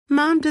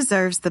Mom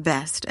deserves the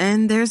best,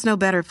 and there's no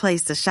better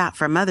place to shop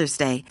for Mother's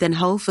Day than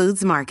Whole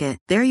Foods Market.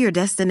 They're your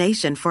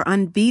destination for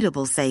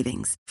unbeatable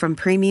savings, from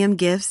premium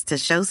gifts to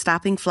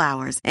show-stopping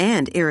flowers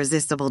and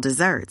irresistible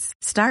desserts.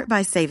 Start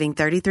by saving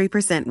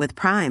 33% with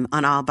Prime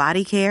on all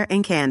body care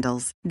and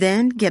candles.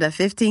 Then get a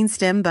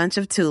 15-stem bunch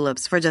of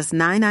tulips for just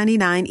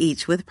 $9.99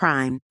 each with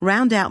Prime.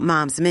 Round out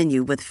Mom's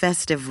menu with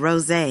festive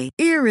rosé,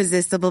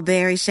 irresistible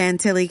berry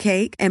chantilly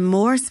cake, and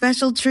more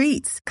special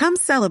treats. Come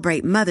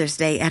celebrate Mother's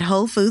Day at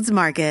Whole Foods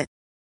Market.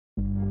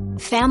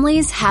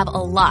 Families have a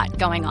lot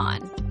going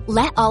on.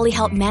 Let Ollie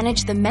help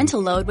manage the mental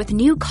load with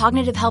new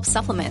cognitive help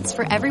supplements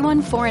for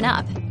everyone 4 and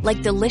up,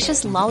 like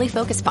delicious Lolly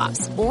Focus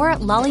Pops or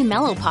Lolly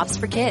Mellow Pops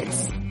for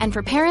kids. And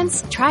for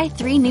parents, try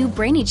 3 new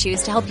Brainy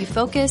Chews to help you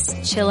focus,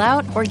 chill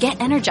out, or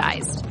get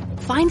energized.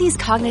 Find these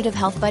cognitive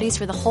health buddies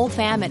for the whole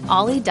fam at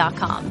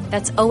ollie.com.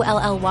 That's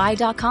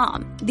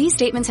OLLY.com. These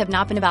statements have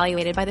not been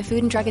evaluated by the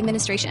Food and Drug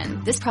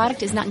Administration. This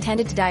product is not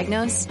intended to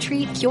diagnose,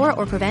 treat, cure,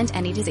 or prevent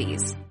any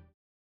disease.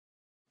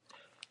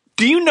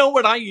 Do you know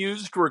what I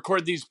use to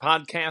record these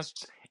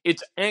podcasts?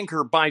 It's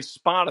Anchor by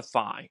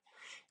Spotify.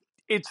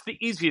 It's the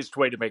easiest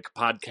way to make a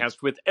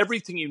podcast with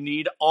everything you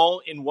need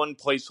all in one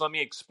place. Let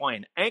me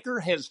explain.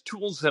 Anchor has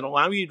tools that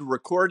allow you to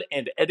record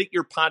and edit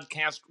your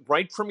podcast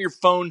right from your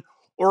phone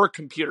or a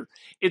computer.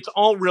 It's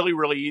all really,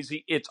 really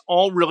easy. It's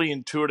all really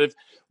intuitive.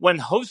 When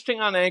hosting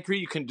on Anchor,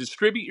 you can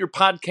distribute your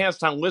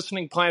podcast on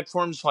listening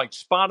platforms like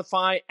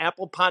Spotify,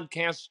 Apple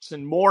Podcasts,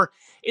 and more.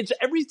 It's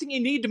everything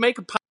you need to make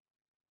a podcast.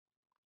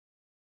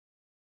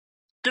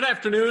 Good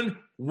afternoon.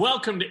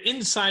 Welcome to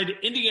Inside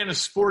Indiana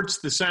Sports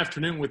this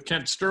afternoon with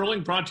Kent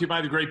Sterling, brought to you by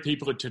the great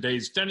people at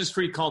Today's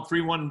Dentistry. Call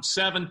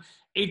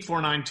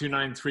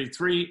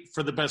 317-849-2933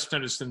 for the best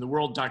dentist in the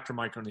world, Dr.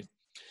 Mike O'Neill.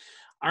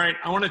 All right,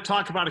 I want to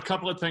talk about a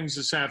couple of things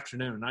this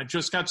afternoon. I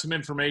just got some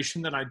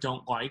information that I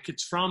don't like.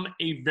 It's from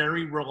a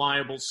very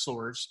reliable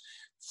source.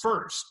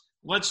 First,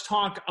 let's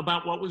talk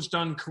about what was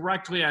done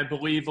correctly, I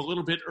believe, a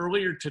little bit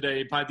earlier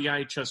today by the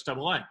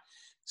IHSAA,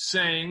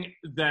 saying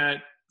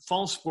that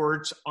fall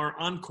sports are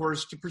on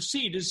course to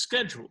proceed as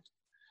scheduled.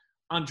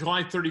 On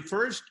July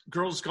 31st,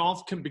 girls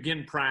golf can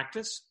begin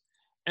practice,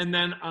 and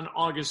then on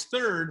August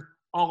 3rd,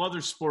 all other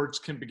sports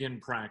can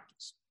begin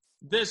practice.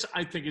 This,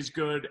 I think, is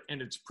good,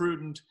 and it's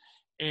prudent,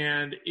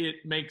 and it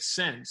makes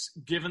sense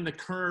given the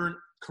current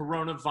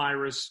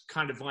coronavirus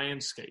kind of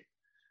landscape.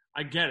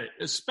 I get it,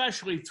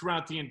 especially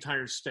throughout the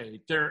entire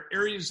state. There are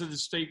areas of the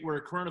state where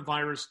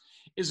coronavirus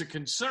is a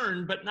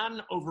concern, but not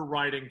an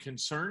overriding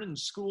concern, and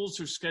schools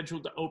are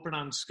scheduled to open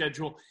on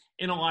schedule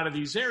in a lot of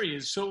these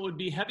areas. So it would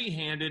be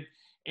heavy-handed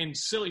and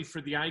silly for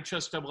the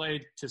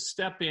IHSAA to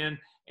step in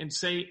and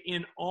say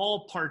in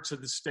all parts of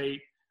the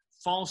state,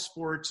 fall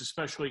sports,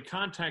 especially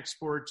contact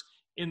sports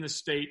in the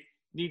state,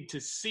 need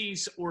to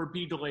cease or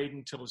be delayed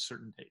until a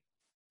certain date.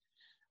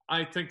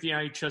 I think the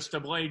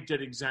IHSAA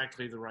did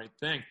exactly the right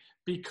thing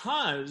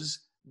because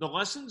the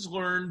lessons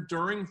learned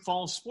during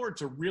fall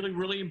sports are really,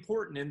 really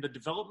important in the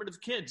development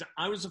of kids.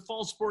 I was a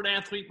fall sport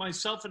athlete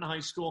myself in high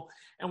school,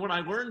 and what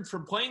I learned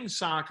from playing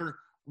soccer,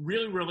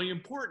 really, really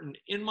important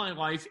in my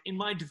life, in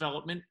my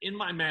development, in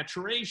my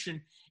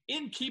maturation,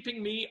 in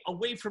keeping me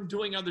away from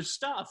doing other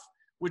stuff,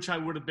 which I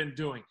would have been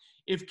doing.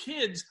 If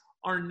kids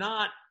are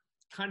not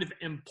kind of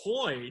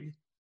employed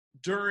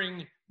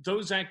during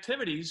those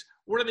activities,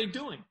 what are they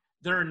doing?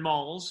 They're in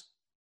malls,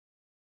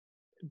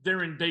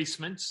 they're in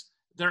basements,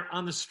 they're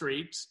on the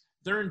streets,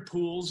 they're in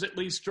pools, at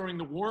least during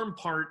the warm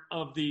part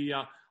of the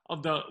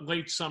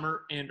late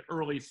summer and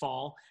early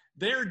fall.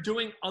 They're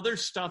doing other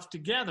stuff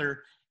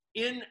together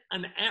in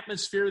an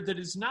atmosphere that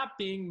is not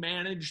being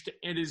managed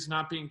and is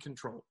not being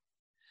controlled.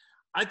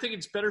 I think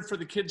it's better for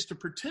the kids to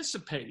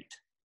participate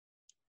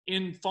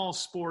in fall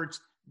sports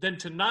than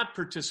to not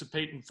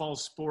participate in fall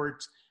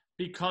sports,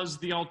 because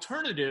the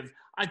alternative,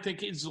 I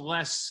think, is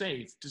less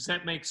safe. Does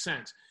that make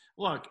sense?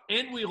 Look,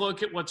 and we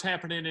look at what's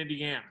happened in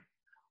Indiana.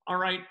 All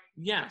right,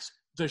 yes,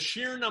 the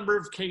sheer number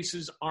of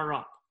cases are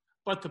up,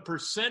 but the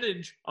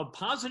percentage of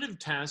positive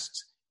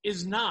tests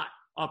is not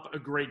up a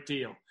great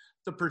deal.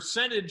 The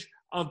percentage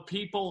of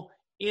people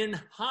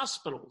in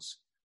hospitals,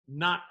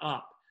 not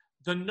up.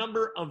 The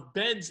number of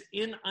beds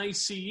in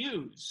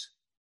ICUs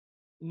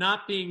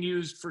not being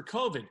used for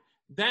COVID,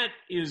 that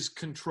is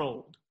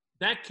controlled.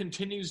 That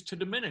continues to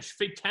diminish.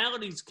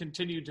 Fatalities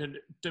continue to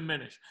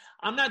diminish.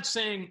 I'm not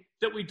saying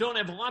that we don't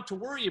have a lot to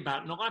worry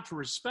about and a lot to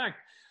respect,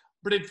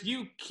 but if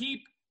you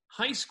keep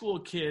high school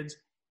kids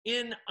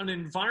in an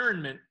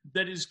environment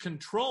that is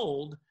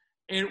controlled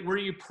and where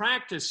you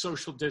practice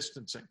social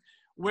distancing,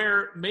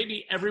 where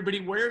maybe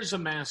everybody wears a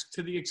mask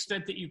to the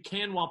extent that you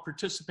can while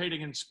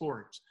participating in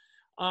sports,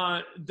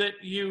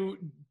 that you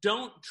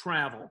don't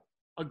travel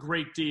a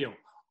great deal.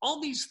 All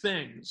these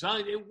things,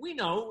 we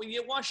know,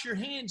 you wash your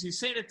hands, you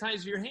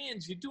sanitize your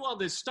hands, you do all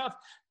this stuff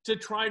to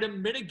try to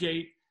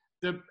mitigate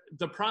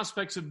the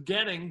prospects of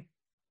getting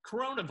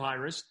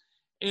coronavirus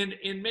and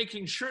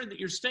making sure that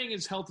you're staying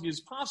as healthy as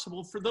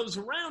possible for those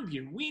around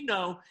you. We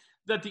know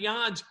that the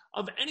odds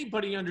of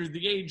anybody under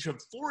the age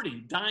of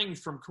 40 dying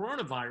from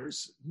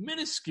coronavirus,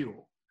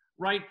 minuscule,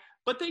 right?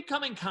 but they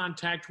come in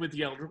contact with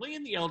the elderly,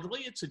 and the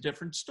elderly, it's a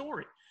different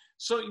story.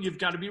 So you've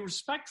got to be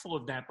respectful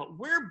of that. But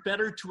where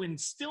better to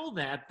instill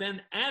that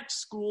than at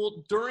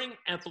school during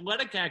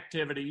athletic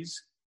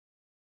activities?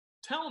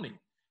 Tell me.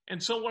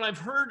 And so what I've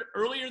heard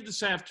earlier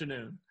this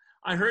afternoon,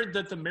 I heard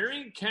that the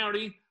Marion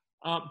County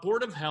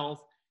Board of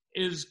Health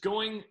is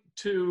going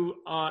to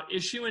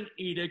issue an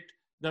edict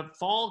that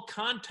fall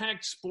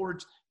contact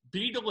sports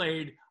be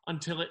delayed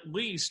until at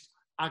least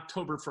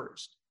October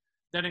 1st.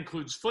 That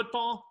includes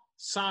football,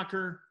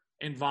 soccer,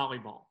 and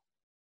volleyball.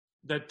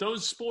 That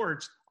those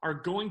sports are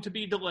going to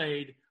be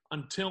delayed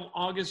until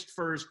August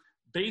 1st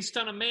based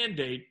on a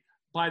mandate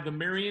by the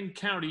Marion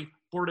County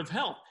Board of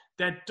Health.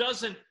 That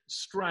doesn't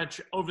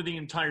stretch over the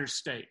entire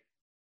state.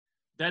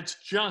 That's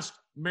just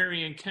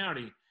Marion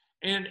County.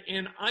 And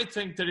I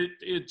think that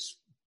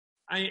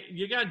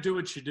you got to do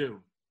what you do,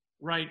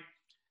 right?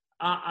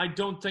 I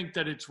don't think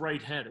that it's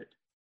right-headed.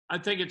 I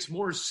think it's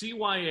more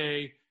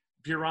CYA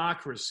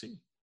bureaucracy.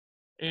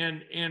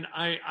 And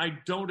I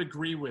don't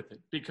agree with it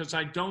because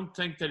I don't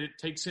think that it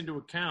takes into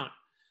account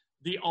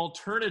the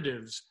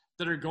alternatives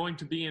that are going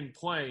to be in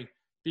play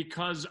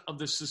because of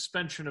the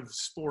suspension of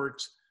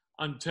sports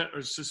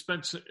or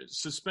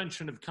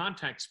suspension of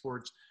contact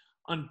sports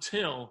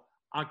until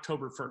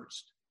October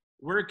 1st.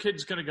 Where are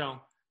kids going to go?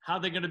 How are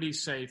they going to be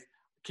safe?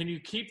 Can you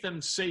keep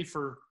them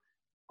safer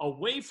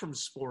away from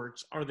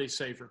sports? Are they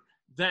safer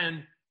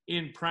than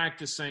in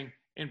practicing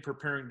and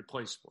preparing to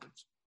play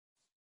sports?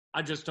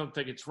 I just don't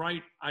think it's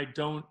right. I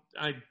don't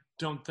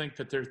think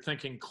that they're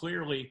thinking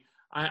clearly.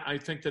 I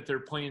think that they're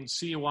playing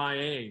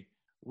CYA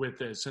with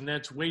this, and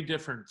that's way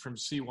different from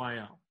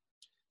CYO.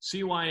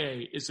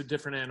 CYA is a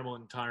different animal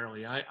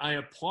entirely. I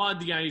applaud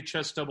the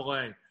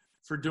IHSAA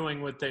for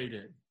doing what they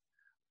did.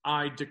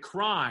 I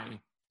decry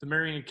the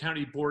Marion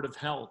County Board of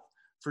Health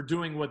for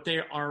doing what they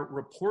are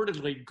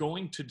reportedly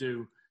going to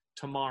do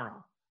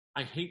tomorrow.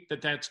 I hate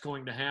that that's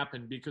going to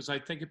happen because I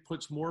think it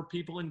puts more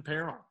people in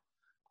peril.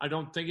 I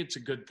don't think it's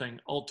a good thing,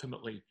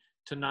 ultimately,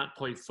 to not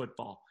play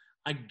football.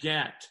 I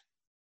get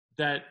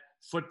that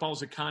football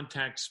is a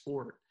contact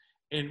sport.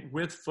 And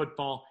with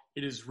football,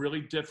 it is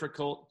really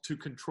difficult to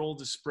control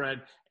the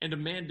spread and to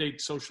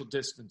mandate social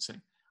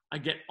distancing. I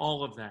get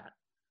all of that.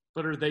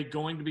 But are they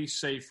going to be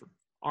safer?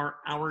 Are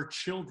our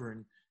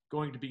children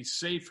going to be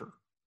safer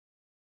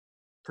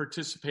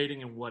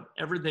participating in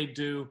whatever they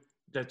do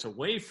that's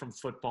away from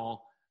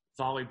football,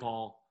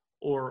 volleyball,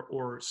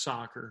 or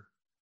soccer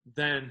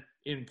than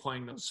in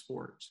playing those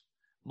sports?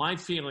 My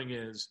feeling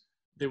is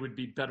they would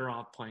be better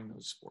off playing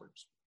those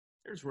sports.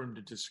 There's room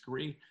to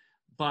disagree.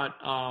 But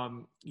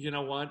you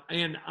know what?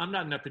 And I'm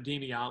not an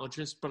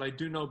epidemiologist, but I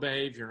do know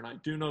behavior, and I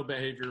do know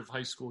behavior of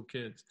high school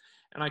kids.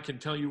 And I can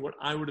tell you what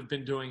I would have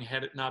been doing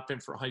had it not been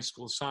for high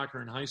school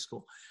soccer in high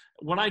school.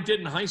 What I did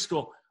in high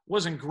school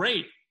wasn't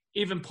great,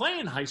 even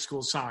playing high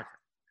school soccer.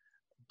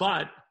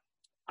 But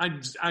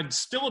I'd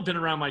still have been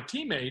around my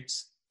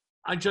teammates.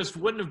 I just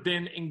wouldn't have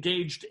been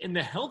engaged in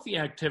the healthy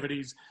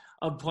activities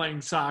of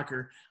playing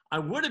soccer. I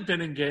would have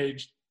been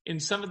engaged in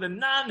some of the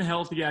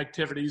non-healthy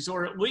activities,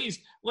 or at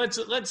least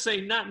let's say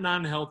not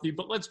non-healthy,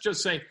 but let's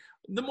just say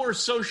the more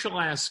social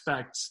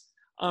aspects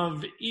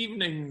of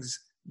evenings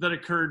that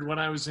occurred when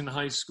I was in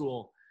high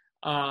school.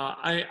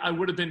 I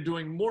would have been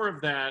doing more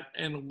of that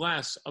and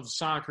less of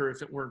soccer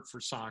if it weren't for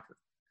soccer.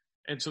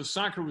 And so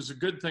soccer was a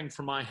good thing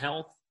for my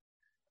health.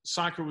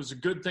 Soccer was a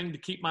good thing to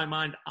keep my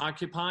mind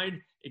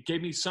occupied. It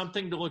gave me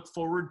something to look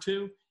forward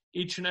to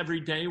each and every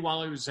day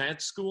while I was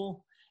at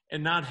school.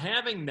 And not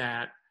having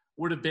that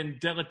would have been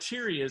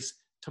deleterious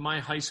to my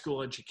high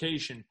school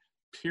education,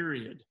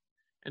 period.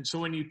 And so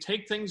when you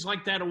take things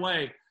like that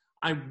away,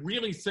 I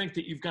really think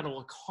that you've got to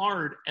look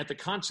hard at the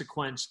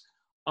consequence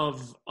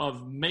of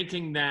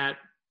making that,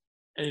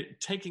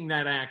 taking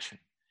that action.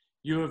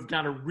 You have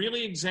got to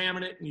really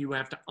examine it, and you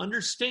have to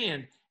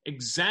understand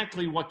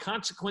exactly what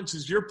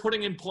consequences you're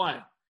putting in play,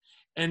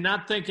 and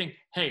not thinking,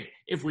 hey,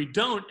 if we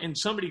don't and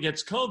somebody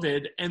gets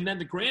COVID and then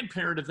the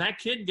grandparent of that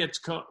kid gets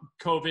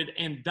COVID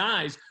and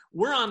dies,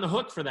 we're on the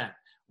hook for that.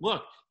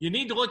 Look, you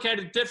need to look at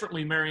it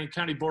differently, Marion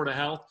County Board of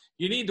Health.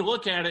 You need to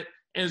look at it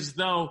as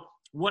though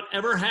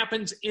whatever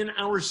happens in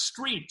our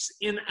streets,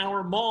 in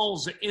our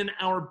malls, in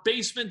our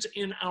basements,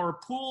 in our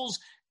pools,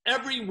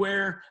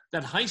 everywhere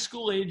that high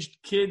school-aged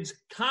kids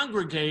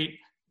congregate,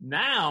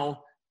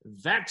 now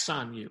that's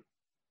on you.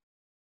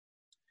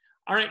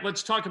 All right,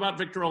 let's talk about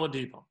Victor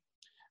Oladipo.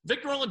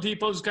 Victor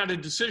Oladipo's got a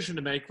decision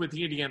to make with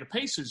the Indiana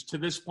Pacers. To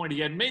this point, he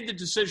had made the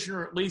decision,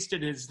 or at least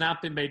it has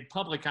not been made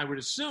public. I would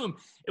assume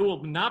it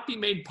will not be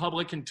made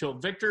public until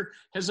Victor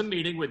has a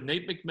meeting with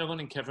Nate McMillan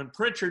and Kevin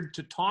Pritchard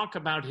to talk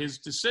about his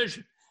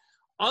decision.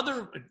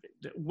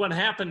 What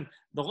happened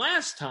the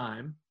last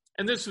time,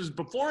 and this was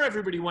before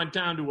everybody went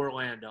down to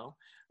Orlando,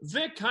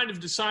 Vic kind of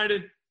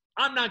decided,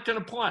 I'm not going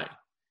to play.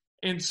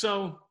 And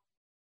so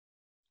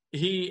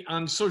he,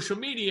 on social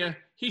media,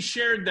 he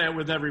shared that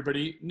with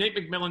everybody. Nate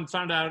McMillan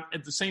found out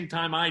at the same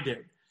time I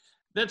did.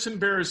 That's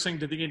embarrassing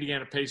to the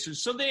Indiana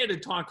Pacers. So they had to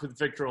talk with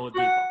Victor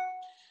Oladipo.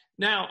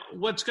 Now,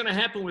 what's going to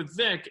happen with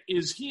Vic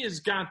is he has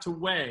got to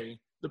weigh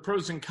the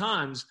pros and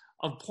cons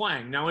of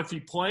playing. Now, if he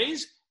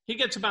plays, he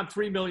gets about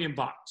 $3 million.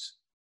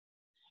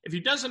 If he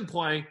doesn't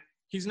play,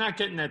 he's not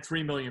getting that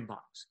 $3 million.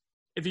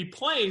 If he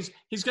plays,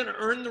 he's going to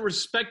earn the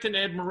respect and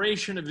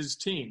admiration of his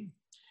team.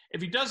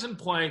 If he doesn't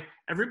play,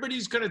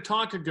 everybody's going to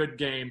talk a good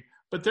game,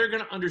 but they're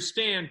going to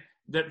understand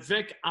that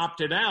Vic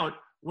opted out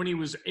when he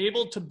was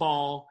able to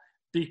ball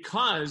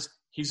because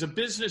he's a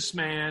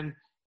businessman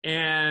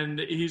and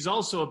he's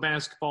also a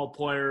basketball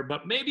player,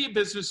 but maybe a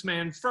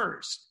businessman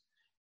first.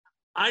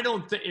 I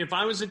don't think, if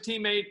I was a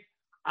teammate,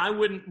 I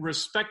wouldn't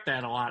respect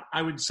that a lot.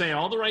 I would say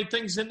all the right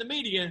things in the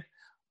media,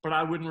 but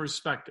I wouldn't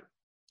respect it.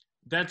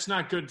 That's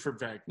not good for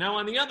Vic. Now,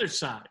 on the other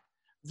side,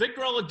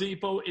 Victor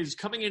Oladipo is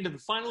coming into the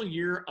final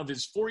year of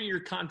his 4-year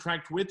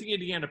contract with the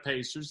Indiana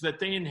Pacers that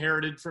they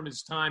inherited from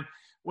his time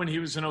when he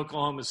was in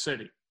Oklahoma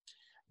City.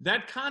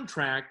 That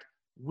contract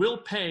will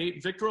pay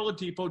Victor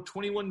Oladipo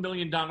 $21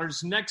 million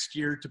next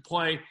year to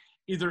play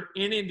either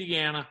in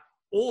Indiana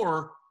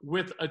or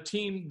with a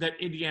team that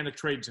Indiana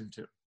trades him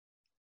to.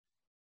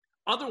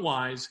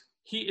 Otherwise,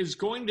 he is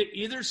going to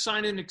either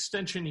sign an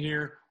extension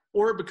here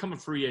or become a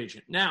free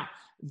agent. Now,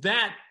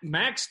 that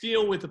max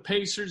deal with the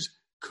Pacers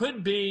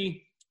could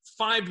be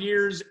 5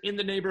 years in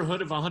the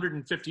neighborhood of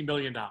 $150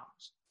 million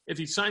if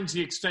he signs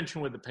the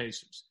extension with the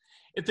Pacers.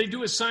 If they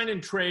do a sign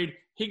and trade,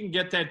 he can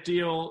get that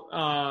deal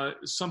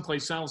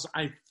someplace else,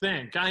 I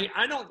think.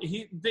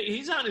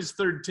 He's on his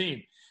third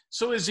team.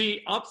 So is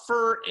he up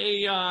for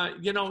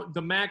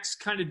the max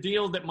kind of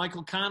deal that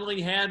Michael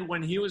Conley had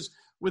when he was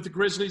with the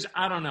Grizzlies?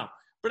 I don't know.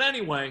 But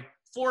anyway,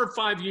 4 or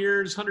 5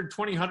 years, $120,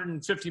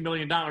 $150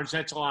 million,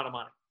 that's a lot of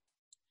money.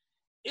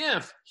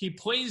 If he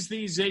plays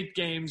these 8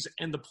 games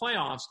in the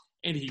playoffs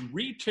and he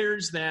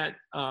re-tears that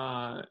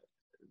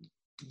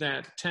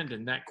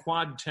tendon, that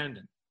quad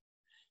tendon,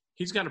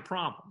 he's got a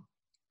problem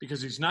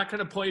because he's not going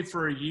to play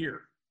for a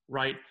year,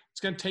 right? It's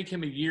going to take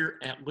him a year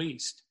at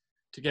least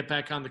to get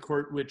back on the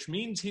court, which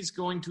means he's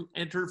going to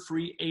enter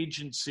free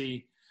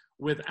agency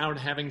without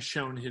having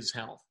shown his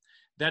health.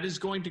 That is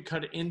going to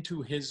cut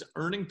into his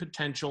earning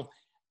potential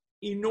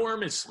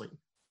enormously,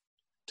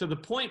 to the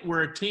point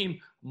where a team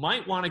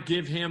might want to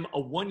give him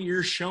a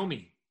 1-year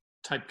show-me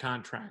type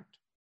contract.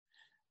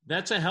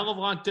 That's a hell of a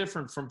lot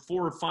different from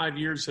 4 or 5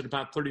 years at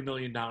about $30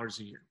 million a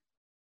year.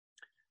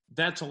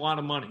 That's a lot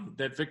of money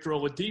that Victor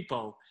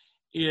Oladipo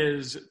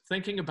is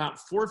thinking about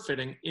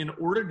forfeiting in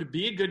order to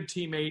be a good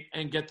teammate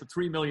and get the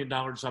 $3 million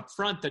up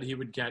front that he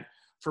would get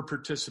for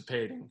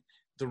participating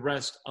the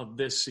rest of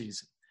this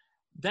season.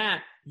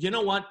 That, you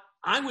know what?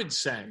 I would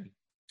say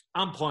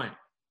I'm playing.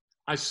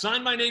 I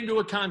signed my name to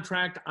a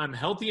contract. I'm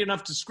healthy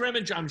enough to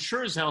scrimmage. I'm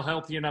sure as hell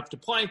healthy enough to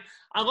play.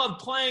 I love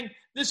playing.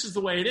 This is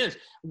the way it is.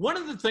 One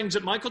of the things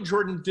that Michael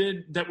Jordan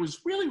did that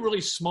was really,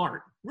 really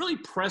smart, really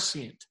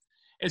prescient,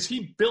 as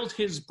he built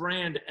his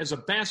brand as a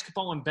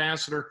basketball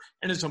ambassador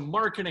and as a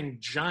marketing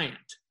giant,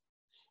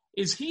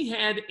 is he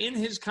had in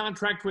his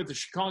contract with the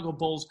Chicago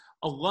Bulls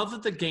a love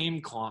of the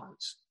game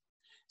clause,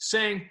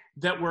 saying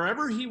that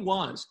wherever he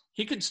was,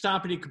 he could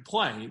stop and he could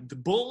play. The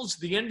Bulls,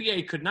 the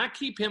NBA, could not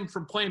keep him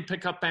from playing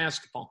pickup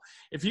basketball.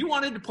 If he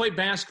wanted to play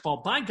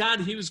basketball, by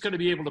God, he was going to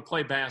be able to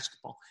play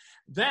basketball.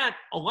 That,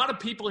 a lot of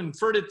people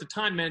inferred at the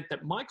time, meant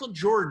that Michael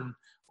Jordan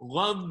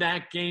loved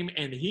that game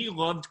and he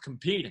loved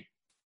competing.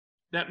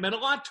 That meant a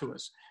lot to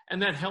us,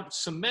 and that helped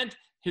cement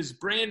his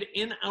brand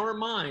in our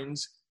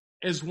minds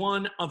as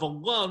one of a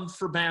love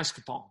for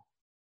basketball.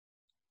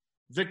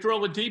 Victor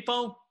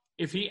Oladipo,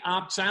 if he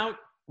opts out,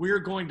 we are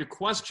going to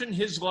question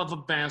his love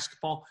of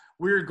basketball.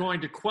 We are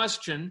going to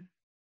question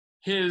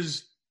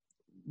his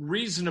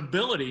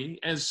reasonability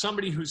as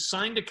somebody who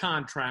signed a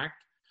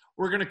contract.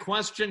 We're going to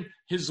question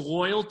his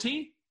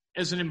loyalty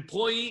as an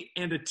employee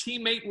and a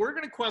teammate. We're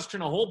going to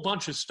question a whole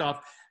bunch of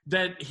stuff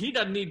that he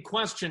doesn't need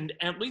questioned,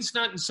 at least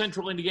not in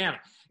Central Indiana.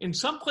 In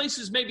some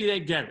places, maybe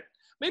they get it.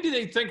 Maybe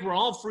they think we're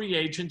all free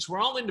agents. We're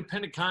all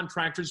independent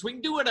contractors. We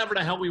can do whatever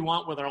the hell we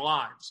want with our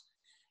lives.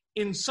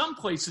 In some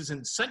places,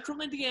 in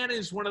Central Indiana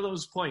is one of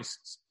those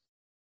places.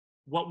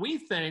 What we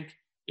think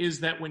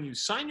is that when you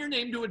sign your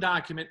name to a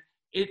document,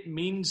 it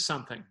means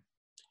something.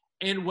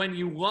 And when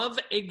you love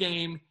a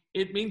game,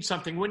 it means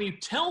something. When you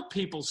tell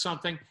people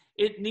something,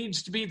 it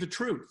needs to be the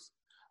truth.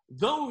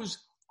 Those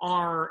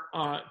are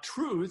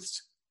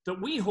truths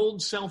that we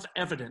hold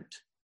self-evident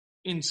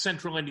in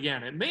Central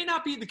Indiana. It may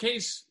not be the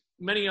case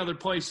many other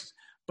places,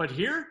 but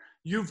here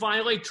you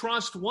violate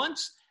trust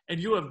once and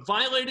you have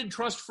violated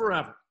trust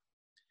forever.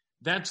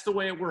 That's the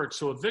way it works.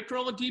 So if Victor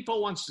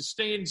Oladipo wants to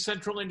stay in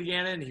Central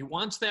Indiana and he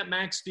wants that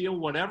max deal,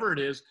 whatever it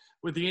is,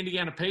 with the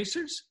Indiana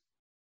Pacers,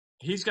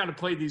 he's got to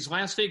play these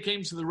last 8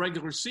 games of the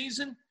regular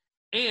season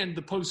and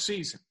the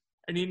postseason.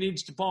 And he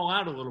needs to ball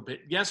out a little bit.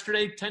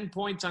 Yesterday, 10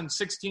 points on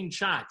 16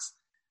 shots.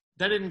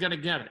 That isn't going to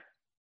get it.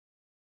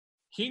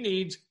 He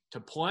needs to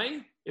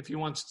play if he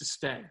wants to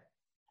stay.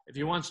 If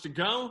he wants to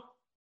go,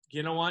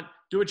 you know what?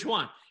 Do what you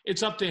want.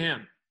 It's up to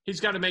him. He's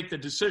got to make the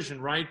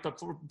decision, right?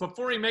 But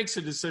before he makes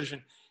a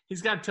decision,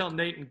 he's got to tell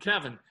Nate and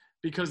Kevin,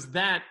 because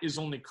that is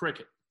only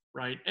cricket,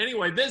 right?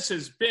 Anyway, this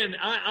has been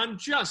 – I'm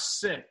just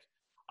sick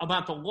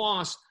about the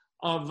loss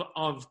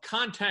of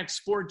contact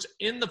sports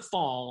in the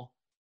fall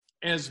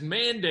as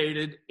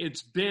mandated.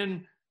 It's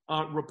been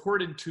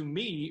reported to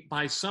me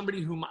by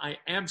somebody whom I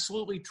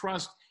absolutely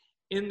trust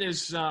in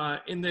this,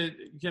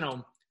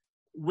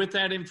 with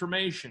that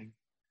information,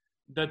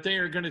 that they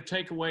are going to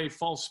take away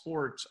fall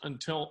sports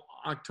until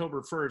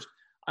October 1st.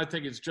 I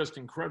think it's just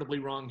incredibly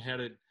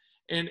wrongheaded.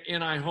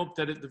 And I hope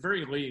that at the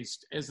very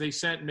least, as they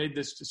sat and made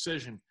this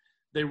decision,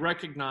 they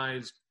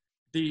recognized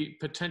the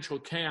potential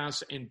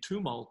chaos and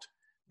tumult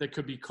that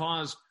could be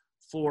caused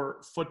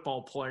for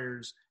football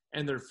players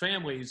and their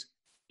families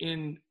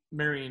in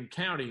Marion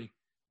County,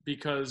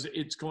 because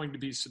it's going to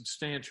be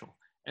substantial.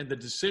 And the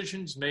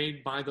decisions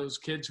made by those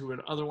kids who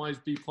would otherwise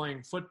be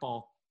playing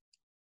football,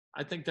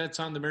 I think that's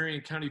on the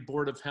Marion County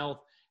Board of Health,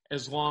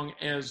 as long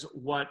as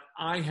what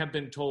I have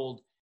been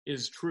told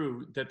is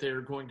true, that they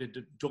are going to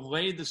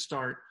delay the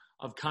start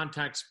of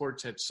contact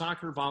sports at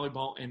soccer,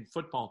 volleyball, and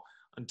football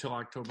until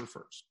October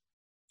 1st.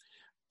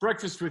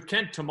 Breakfast with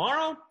Kent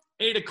tomorrow,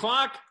 8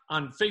 o'clock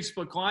on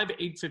Facebook Live,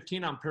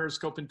 8:15 on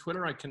Periscope and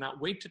Twitter. I cannot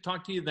wait to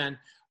talk to you then.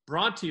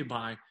 Brought to you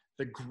by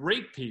the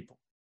great people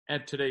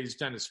at Today's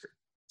Dentistry.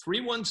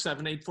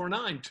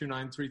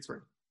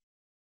 317-849-2933.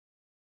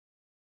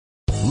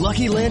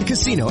 Lucky Land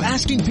Casino,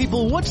 asking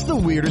people, what's the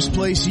weirdest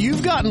place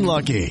you've gotten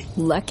lucky?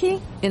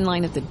 Lucky? In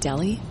line at the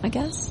deli, I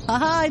guess?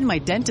 Aha, in my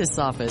dentist's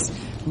office.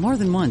 More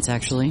than once,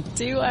 actually.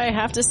 Do I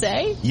have to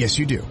say? Yes,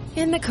 you do.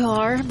 In the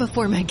car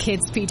before my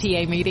kids'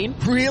 PTA meeting.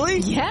 Really?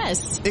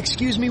 Yes.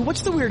 Excuse me,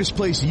 what's the weirdest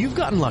place you've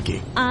gotten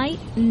lucky? I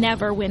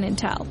never win and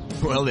tell.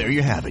 Well, there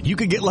you have it. You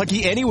can get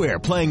lucky anywhere,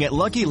 playing at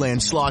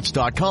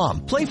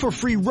LuckyLandSlots.com. Play for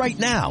free right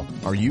now.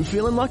 Are you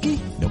feeling lucky?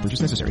 No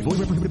purchase necessary. Void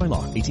where prohibited by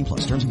law.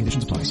 18+. Terms and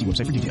conditions apply. See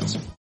website for details.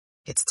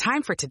 It's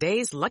time for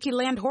today's Lucky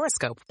Land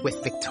horoscope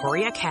with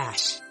Victoria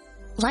Cash.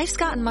 Life's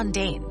gotten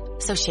mundane,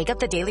 so shake up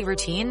the daily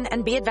routine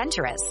and be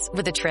adventurous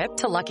with a trip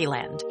to Lucky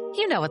Land.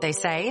 You know what they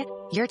say,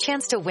 your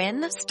chance to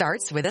win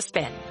starts with a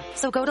spin.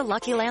 So go to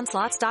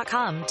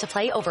LuckyLandSlots.com to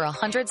play over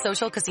 100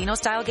 social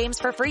casino-style games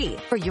for free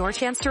for your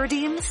chance to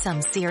redeem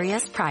some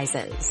serious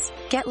prizes.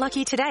 Get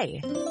lucky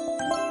today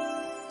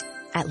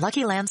at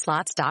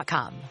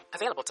LuckyLandSlots.com.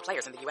 Available to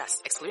players in the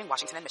U.S., excluding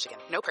Washington and Michigan.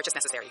 No purchase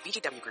necessary.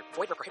 VGW Group.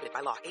 Void where prohibited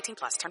by law. 18+.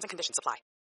 Terms and conditions apply.